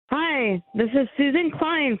Hi, this is Susan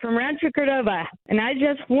Kleine from Rancho Cordova, and I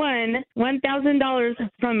just won $1,000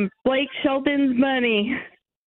 from Blake Shelton's money.